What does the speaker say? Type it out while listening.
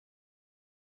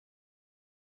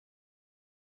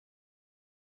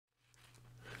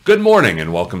Good morning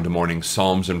and welcome to Morning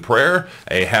Psalms and Prayer.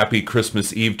 A happy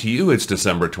Christmas Eve to you. It's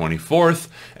December 24th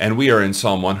and we are in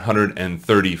Psalm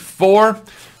 134.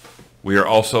 We are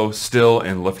also still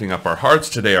in lifting up our hearts.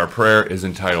 Today our prayer is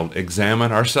entitled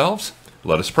Examine Ourselves.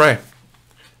 Let us pray.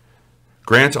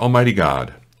 Grant, Almighty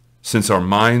God, since our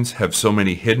minds have so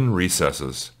many hidden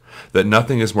recesses, that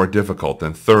nothing is more difficult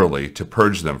than thoroughly to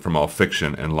purge them from all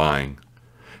fiction and lying.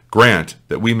 Grant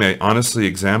that we may honestly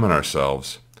examine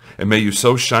ourselves, and may you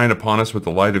so shine upon us with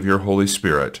the light of your Holy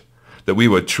Spirit, that we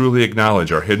would truly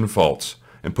acknowledge our hidden faults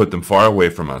and put them far away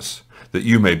from us, that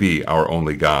you may be our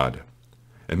only God.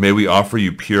 And may we offer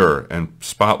you pure and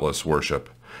spotless worship,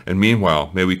 and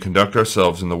meanwhile may we conduct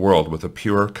ourselves in the world with a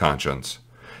pure conscience.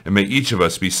 And may each of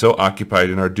us be so occupied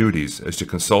in our duties as to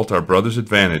consult our brother's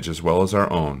advantage as well as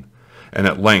our own, and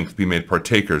at length be made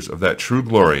partakers of that true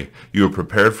glory you have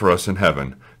prepared for us in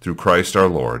heaven, through Christ our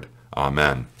Lord.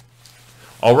 Amen.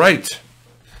 All right,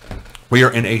 we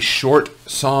are in a short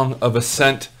song of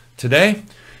ascent today.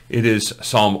 It is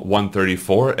Psalm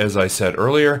 134. As I said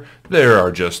earlier, there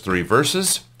are just 3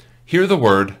 verses. Hear the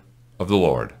word of the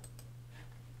Lord.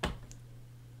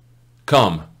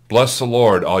 Come, bless the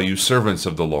Lord, all you servants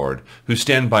of the Lord, who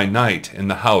stand by night in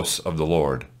the house of the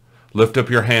Lord. Lift up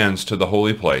your hands to the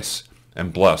holy place,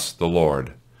 and bless the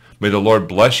Lord. May the Lord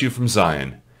bless you from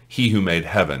Zion, he who made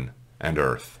heaven and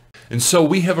earth. And so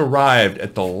we have arrived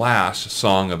at the last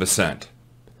song of ascent.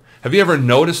 Have you ever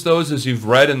noticed those as you've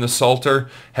read in the Psalter?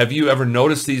 Have you ever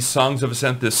noticed these songs of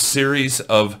ascent, this series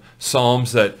of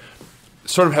psalms that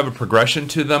sort of have a progression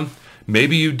to them?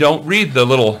 Maybe you don't read the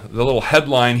little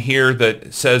headline here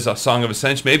that says a song of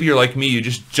ascent. Maybe you're like me, you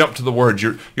just jump to the words.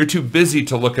 You're too busy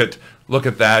to look at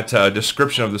that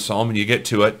description of the psalm and you get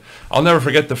to it. I'll never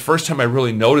forget the first time I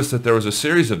really noticed that there was a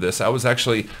series of this. I was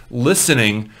actually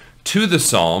listening to the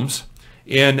Psalms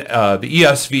in the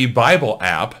ESV Bible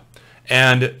app,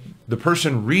 and the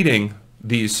person reading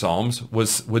these Psalms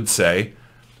would say,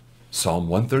 Psalm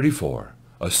 134,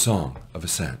 a song of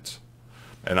ascent.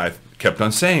 And I kept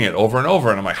on saying it over and over,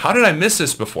 and I'm like, how did I miss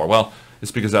this before? Well,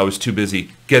 it's because I was too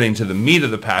busy getting to the meat of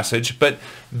the passage, but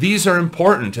these are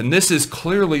important, and this is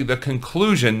clearly the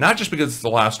conclusion, not just because it's the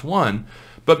last one,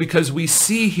 but because we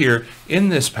see here in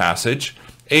this passage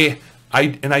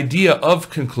an idea of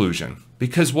conclusion.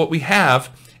 Because what we have,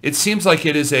 it seems like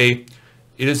it is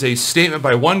a statement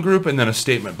by one group and then a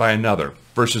statement by another.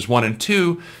 Verses 1 and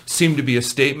 2 seem to be a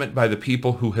statement by the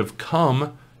people who have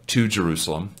come to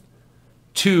Jerusalem,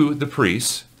 to the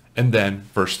priests, and then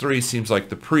verse 3 seems like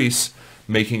the priests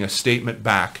making a statement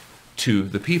back to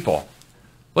the people.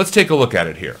 Let's take a look at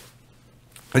it here.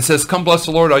 It says, come bless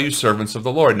the Lord, all you servants of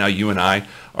the Lord. Now you and I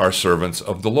are servants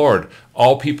of the Lord.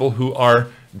 All people who are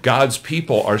God's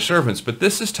people are servants, but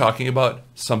this is talking about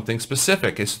something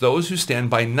specific. It's those who stand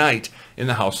by night in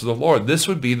the house of the Lord. This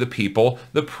would be the people,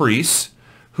 the priests,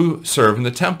 who serve in the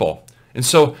temple. And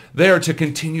so they are to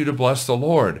continue to bless the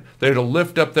Lord. They are to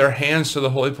lift up their hands to the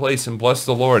holy place and bless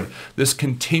the Lord. This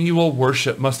continual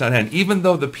worship must not end. Even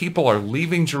though the people are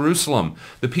leaving Jerusalem,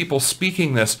 the people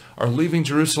speaking this are leaving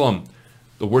Jerusalem,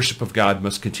 the worship of God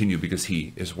must continue because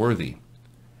he is worthy.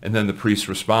 And then the priests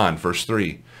respond, verse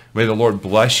 3, may the Lord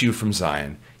bless you from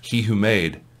Zion, he who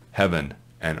made heaven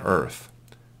and earth.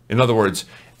 In other words,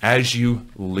 as you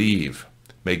leave,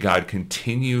 may God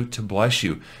continue to bless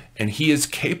you. And he is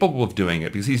capable of doing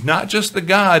it because he's not just the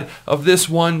God of this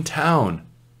one town.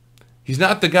 He's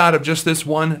not the God of just this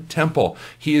one temple.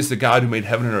 He is the God who made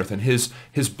heaven and earth, and his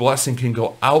blessing can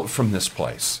go out from this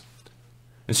place.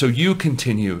 And so you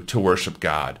continue to worship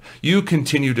God. You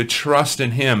continue to trust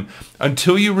in him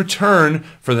until you return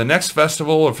for the next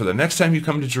festival or for the next time you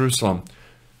come to Jerusalem.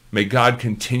 May God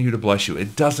continue to bless you.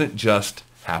 It doesn't just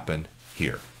happen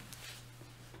here.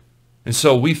 And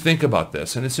so we think about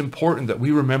this, and it's important that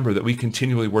we remember that we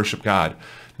continually worship God.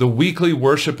 The weekly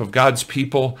worship of God's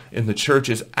people in the church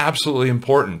is absolutely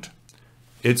important.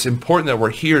 It's important that we're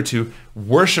here to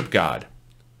worship God,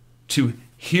 to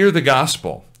hear the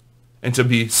gospel, and to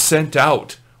be sent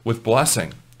out with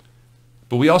blessing.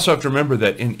 But we also have to remember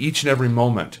that in each and every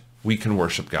moment we can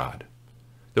worship God,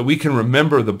 that we can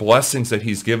remember the blessings that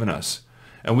he's given us,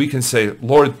 and we can say,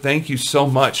 Lord, thank you so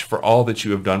much for all that you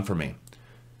have done for me.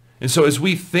 And so as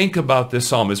we think about this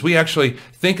psalm, as we actually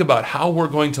think about how we're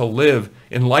going to live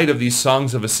in light of these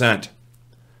songs of ascent,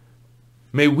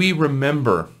 may we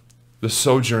remember the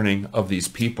sojourning of these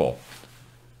people.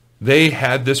 They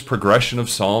had this progression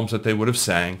of psalms that they would have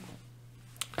sang,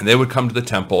 and they would come to the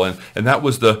temple, and that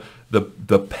was the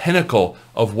pinnacle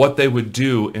of what they would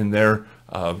do in their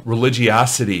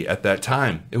religiosity at that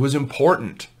time. It was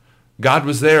important. God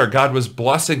was there. God was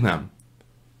blessing them.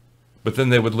 But then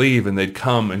they would leave and they'd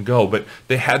come and go. But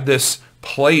they had this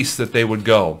place that they would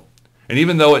go. And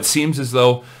even though it seems as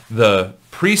though the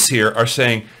priests here are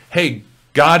saying, hey,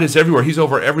 God is everywhere. He's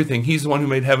over everything. He's the one who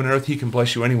made heaven and earth. He can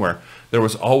bless you anywhere. There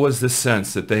was always this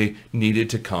sense that they needed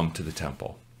to come to the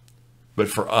temple. But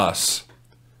for us,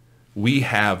 we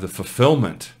have the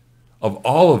fulfillment of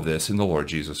all of this in the Lord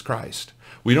Jesus Christ.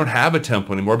 We don't have a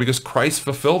temple anymore because Christ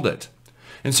fulfilled it.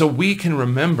 And so we can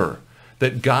remember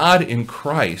that God in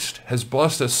Christ has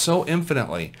blessed us so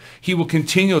infinitely. He will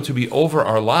continue to be over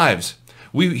our lives.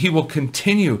 He will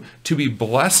continue to be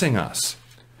blessing us.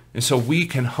 And so we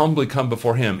can humbly come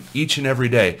before him each and every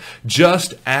day,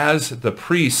 just as the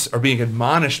priests are being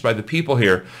admonished by the people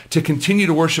here to continue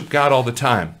to worship God all the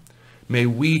time. May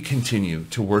we continue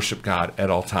to worship God at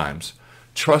all times,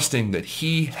 trusting that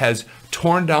he has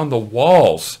torn down the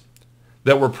walls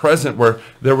that were present where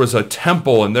there was a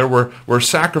temple and there were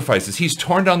sacrifices. He's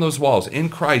torn down those walls. In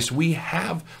Christ, we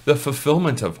have the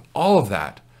fulfillment of all of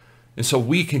that. And so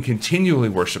we can continually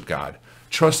worship God,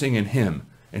 trusting in him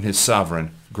and his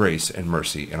sovereign grace and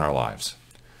mercy in our lives.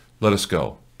 Let us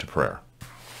go to prayer.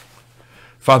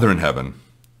 Father in heaven,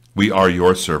 we are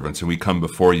your servants and we come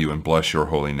before you and bless your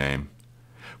holy name.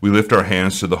 We lift our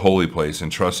hands to the holy place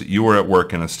and trust that you are at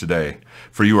work in us today,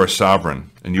 for you are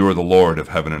sovereign and you are the Lord of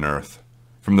heaven and earth.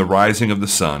 From the rising of the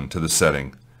sun to the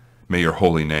setting, may your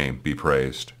holy name be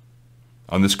praised.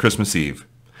 On this Christmas Eve,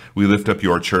 we lift up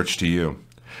your church to you.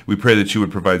 We pray that you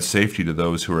would provide safety to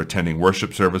those who are attending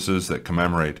worship services that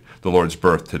commemorate the Lord's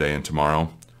birth today and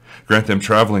tomorrow. Grant them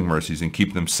traveling mercies and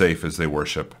keep them safe as they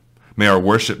worship. May our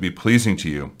worship be pleasing to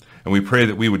you, and we pray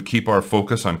that we would keep our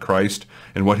focus on Christ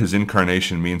and what his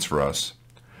incarnation means for us.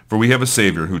 For we have a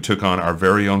Savior who took on our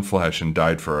very own flesh and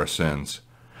died for our sins.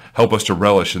 Help us to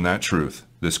relish in that truth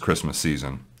this Christmas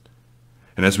season.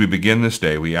 And as we begin this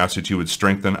day, we ask that you would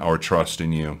strengthen our trust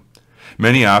in you.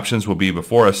 Many options will be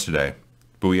before us today,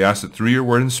 but we ask that through your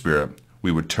word and spirit,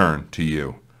 we would turn to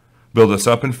you. Build us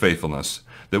up in faithfulness,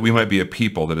 that we might be a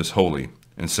people that is holy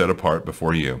and set apart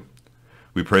before you.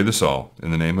 We pray this all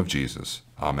in the name of Jesus.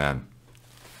 Amen.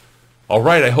 All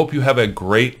right, I hope you have a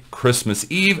great Christmas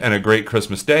Eve and a great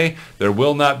Christmas Day. There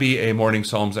will not be a morning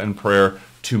Psalms and prayer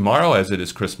tomorrow as it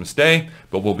is Christmas Day,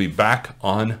 but we'll be back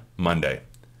on Monday.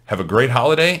 Have a great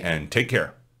holiday and take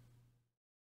care.